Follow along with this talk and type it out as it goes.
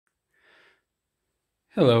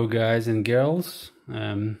Hello guys and girls,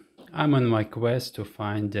 I'm on my quest to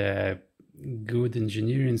find a good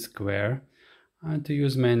engineering square to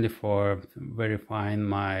use mainly for verifying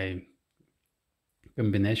my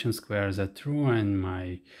combination squares are true and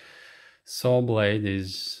my saw blade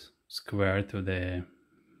is square to the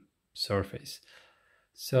surface.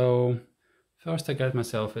 So first I got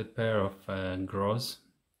myself a pair of Groz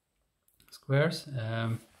squares.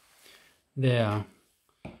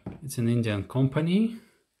 It's an Indian company,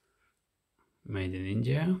 made in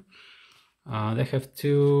India. They have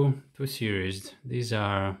two series. These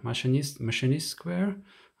are machinist square,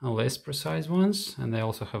 less precise ones, and they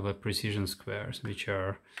also have a precision squares, which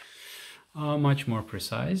are much more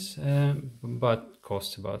precise, but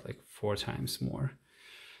cost about like 4 times more.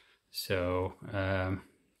 So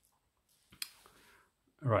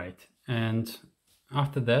right, and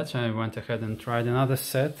after that I went ahead and tried another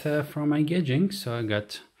set from iGaging. So I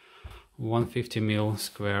got 150mm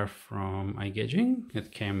square from iGaging.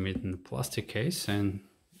 It came in a plastic case, and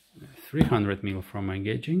 300mm from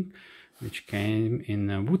iGaging, which came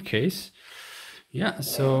in a wood case. Yeah,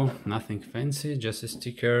 so nothing fancy, just a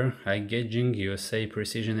sticker, iGaging USA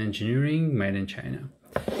Precision Engineering, made in China.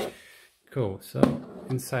 Cool. So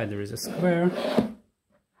inside there is a square.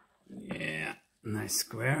 Yeah, nice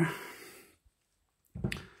square.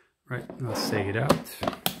 Right, let's take it out.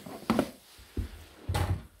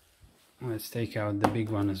 Let's take out the big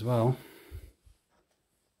one as well.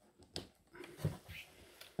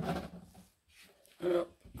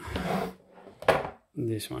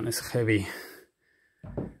 This one is heavy,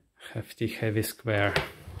 heavy square.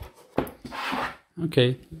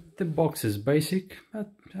 Okay, the box is basic,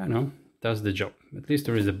 but I don't know, does the job. At least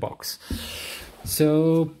there is a box.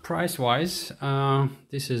 So price wise,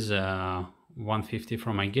 this is 150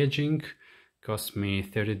 from iGaging. Cost me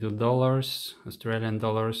 $32 Australian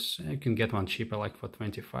dollars. I can get one cheaper, like for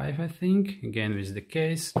 25, I think. Again, with the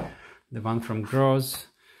case. The one from Groz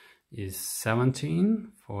is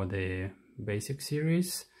 17 for the basic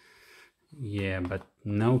series. Yeah, but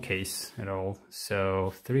no case at all.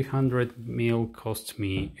 So 300mm cost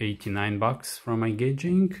me 89 bucks from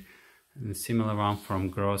iGaging, and the similar one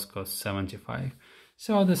from Groz cost 75.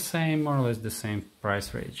 So the same, more or less the same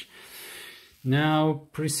price range. Now,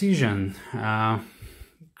 precision.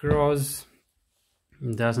 Groz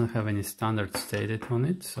doesn't have any standard stated on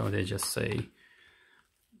it, so they just say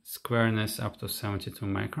squareness up to 72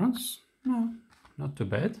 microns. No, not too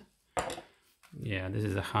bad. Yeah, this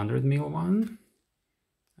is a 100mm one,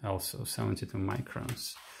 also 72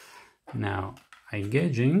 microns. Now,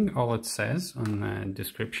 iGaging, all it says on the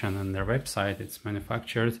description on their website, it's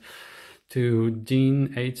manufactured to DIN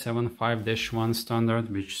 875-1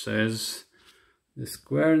 standard, which says the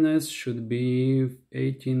squareness should be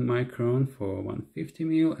 18 micron for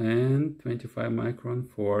 150mm and 25 micron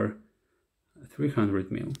for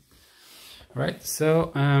 300mm. Right,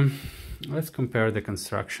 so let's compare the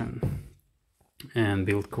construction and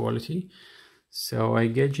build quality. So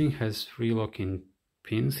iGaging has 3 locking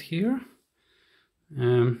pins here,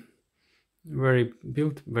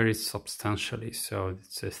 built very substantially. So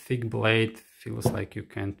it's a thick blade, feels like you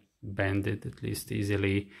can't bend it at least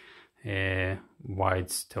easily. Wide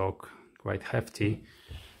stock, quite hefty.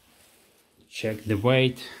 Check the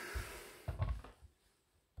weight.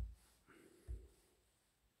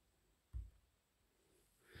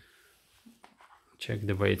 Check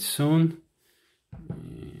the weight soon.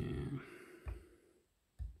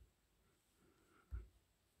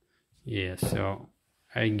 Yeah, so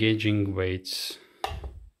iGaging weights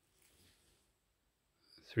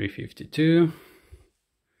 352.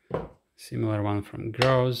 Similar one from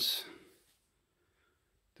Groz,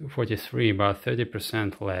 243, about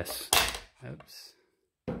 30% less. Oops,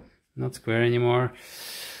 not square anymore.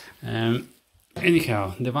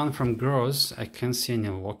 Anyhow, the one from Groz, I can't see any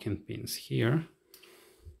locking pins here.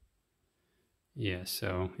 Yeah,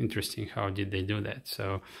 so interesting, how did they do that?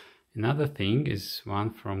 So another thing is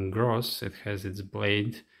one from Groz, it has its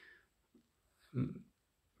blade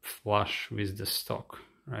flush with the stock,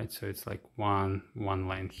 right? So it's like one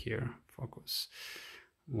line here, focus,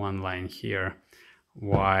 one line here,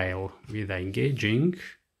 while with iGaging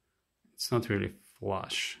it's not really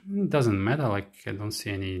flush. It doesn't matter, like I don't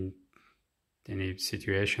see any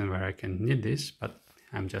situation where I can need this, but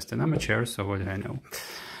I'm just an amateur, so what do I know?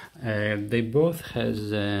 They both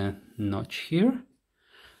has a notch here,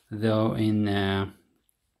 though in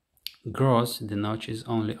Groz the notch is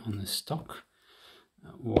only on the stock,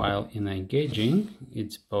 while in iGaging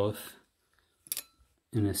it's both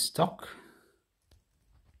in a stock.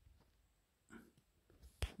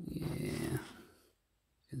 Yeah, you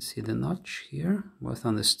can see the notch here, both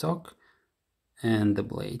on the stock and the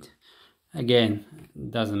blade. Again,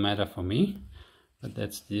 it doesn't matter for me, but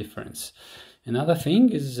that's the difference. Another thing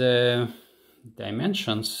is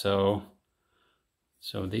dimensions. So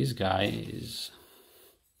this guy is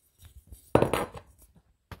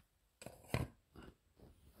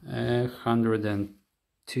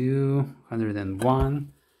 102,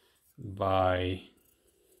 101 by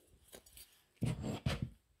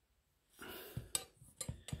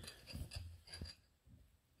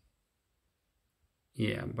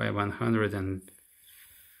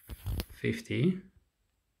 150,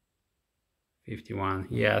 51.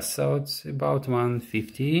 Yeah, so it's about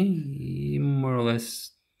 150 more or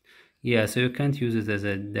less. Yeah, so you can't use it as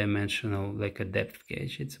a dimensional, like a depth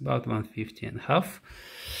gauge. It's about 150 and a half.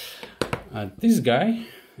 This guy,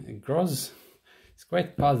 Groz, it's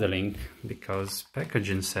quite puzzling because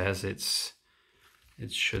packaging says it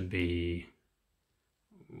should be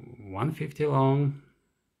 150 long.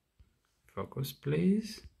 Focus,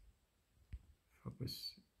 please.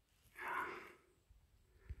 Focus.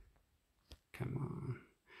 Come on.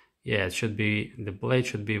 Yeah, it should be, the blade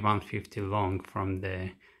should be 150 long from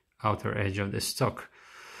the outer edge of the stock.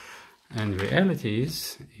 And reality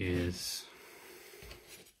is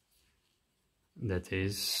that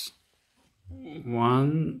is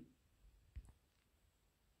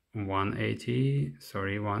 180,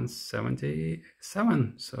 sorry,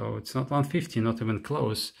 177. So it's not 150, not even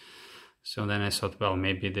close. So then I thought, well,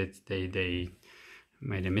 maybe that they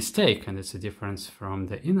made a mistake and it's a difference from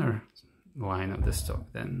the inner line of the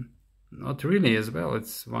stock. Then not really as well,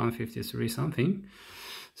 it's 153 something.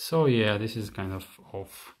 So yeah, this is kind of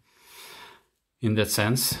off in that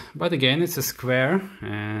sense. But again, it's a square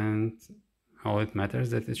and all it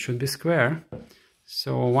matters that it should be square.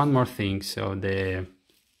 So one more thing, so the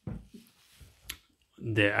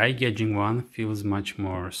iGaging one feels much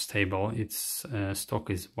more stable. Its stock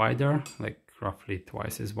is wider, like roughly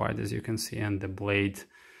twice as wide as you can see, and the blade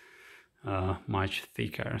much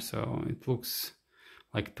thicker. So it looks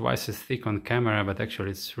like twice as thick on camera, but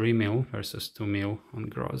actually it's 3 mil versus 2 mil on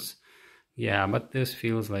Groz. Yeah, but this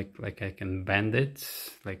feels like I can bend it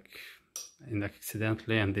like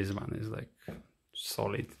accidentally, and this one is like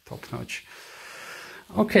solid, top notch.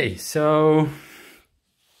 Okay, so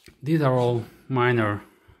these are all minor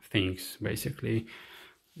things. Basically,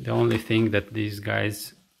 the only thing that these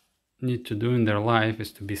guys need to do in their life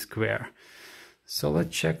is to be square. So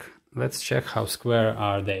let's check how square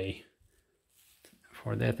are they.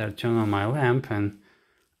 For that, I'll turn on my lamp and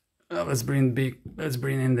let's bring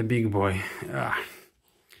in the big boy.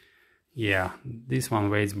 Yeah, this one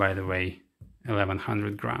weighs, by the way,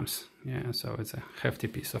 1100 grams. Yeah, so it's a hefty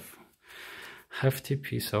piece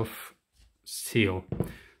of steel.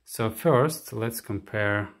 So first, let's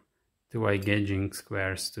compare two iGaging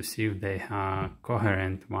squares to see if they are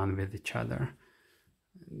coherent one with each other.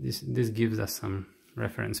 This gives us some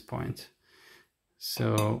reference point.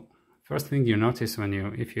 So first thing you notice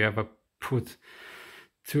if you ever put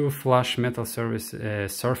two flush metal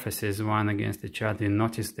surfaces one against each other, you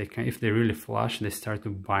notice if they really flush, they start to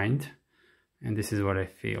bind, and this is what I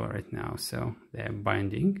feel right now. So they are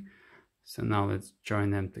binding. So now let's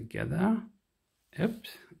join them together. Yep,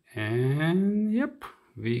 and yep,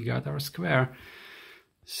 we got our square.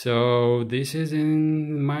 So this is,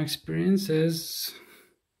 in my experience, as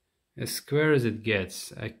square as it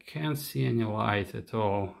gets. I can't see any light at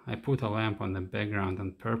all. I put a lamp on the background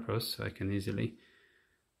on purpose so I can easily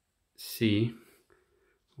see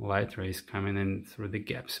light rays coming in through the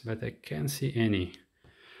gaps, but I can't see any.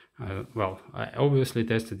 Well, I obviously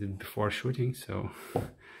tested it before shooting, so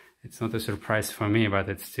it's not a surprise for me, but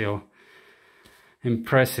it's still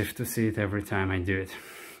impressive to see it every time I do it.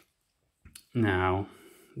 Now,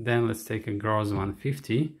 then let's take a Groz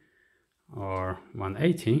 150 or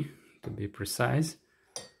 180 to be precise,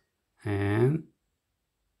 and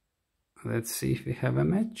let's see if we have a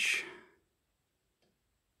match.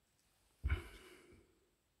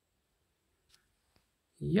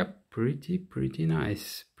 Yep, pretty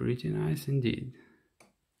nice indeed.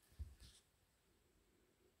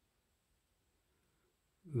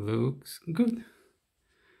 Looks good.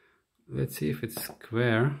 Let's see if it's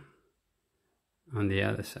square on the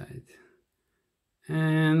other side.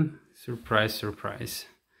 And surprise, surprise.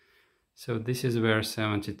 So this is where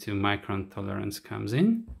 72 micron tolerance comes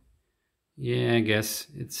in. Yeah, I guess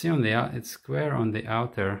it's square on the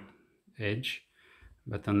outer edge,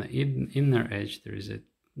 but on the inner edge there is a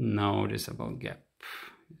noticeable gap.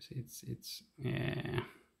 It's yeah.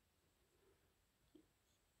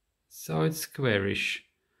 So it's squarish.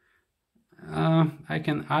 I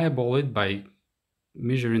can eyeball it by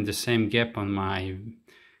measuring the same gap on my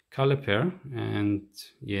caliper, and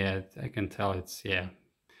yeah, I can tell it's, yeah,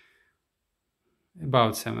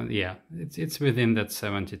 about 7, yeah, it's within that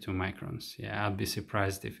 72 microns. Yeah, I'll be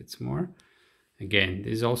surprised if it's more. Again,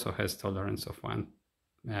 this also has tolerance of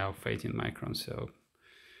 18 microns, so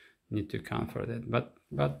need to count for that. But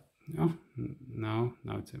no,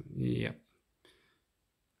 it's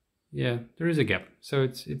yeah, there is a gap. So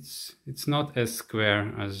it's not as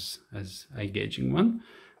square as iGaging one,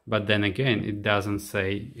 but then again, it doesn't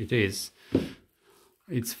say it is.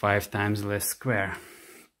 It's 5 times less square.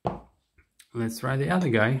 Let's try the other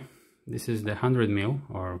guy. This is the 100 mil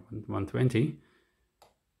or 120.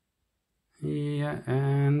 Yeah,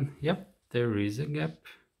 and yep, there is a gap.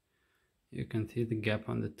 You can see the gap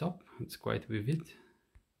on the top. It's quite vivid.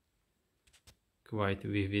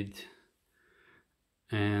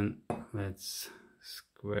 And let's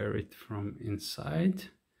square it from inside.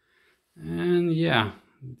 And yeah,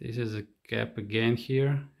 this is a gap again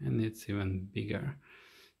here, and it's even bigger.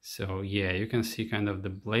 So yeah, you can see kind of the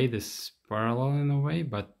blade is parallel in a way,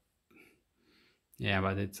 but yeah,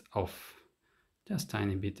 but it's off. Just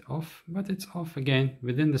tiny bit off, but it's off again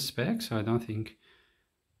within the spec, so I don't think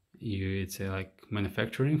it's a like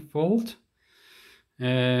manufacturing fault.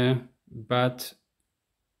 But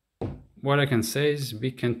what I can say is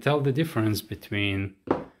we can tell the difference between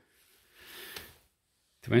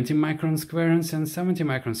 20 micron squarence and 70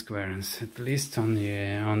 micron squarence, at least on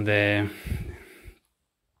the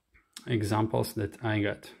examples that I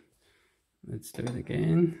got. Let's do it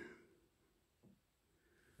again.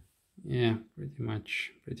 Yeah, pretty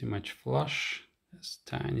much flush. There's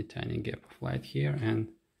tiny gap of light here, and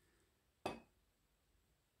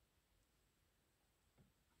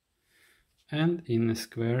in the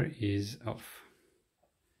square is off.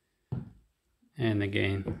 And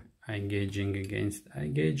again, iGaging against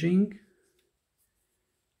iGaging.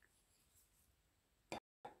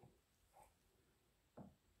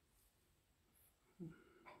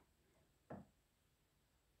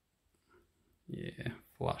 Yeah,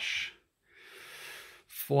 flush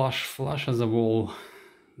as a wall.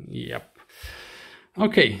 Yep.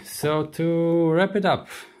 Okay, so to wrap it up,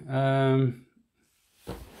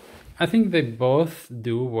 I think they both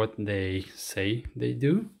do what they say they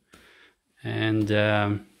do, and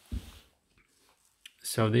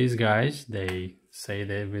so these guys, they say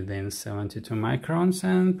they're within 72 microns,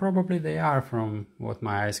 and probably they are from what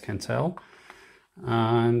my eyes can tell.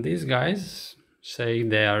 And these guys say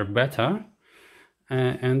they are better,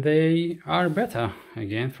 and they are better,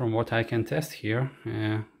 again, from what I can test here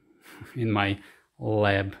in my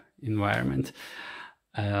lab environment.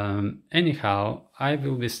 Anyhow, I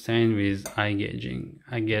will be staying with iGaging,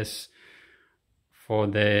 I guess, for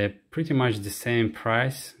the pretty much the same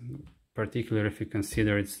price, particularly if you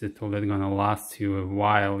consider it's the tool that's gonna last you a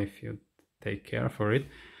while if you take care for it.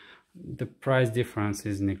 The price difference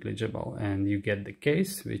is negligible, and you get the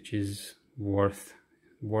case, which is worth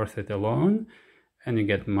it alone, and you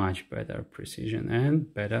get much better precision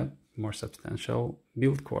and better, more substantial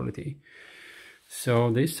build quality.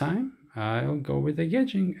 So this time I'll go with the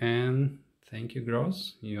iGaging, and thank you,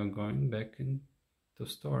 Groz. You're going back into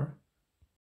store.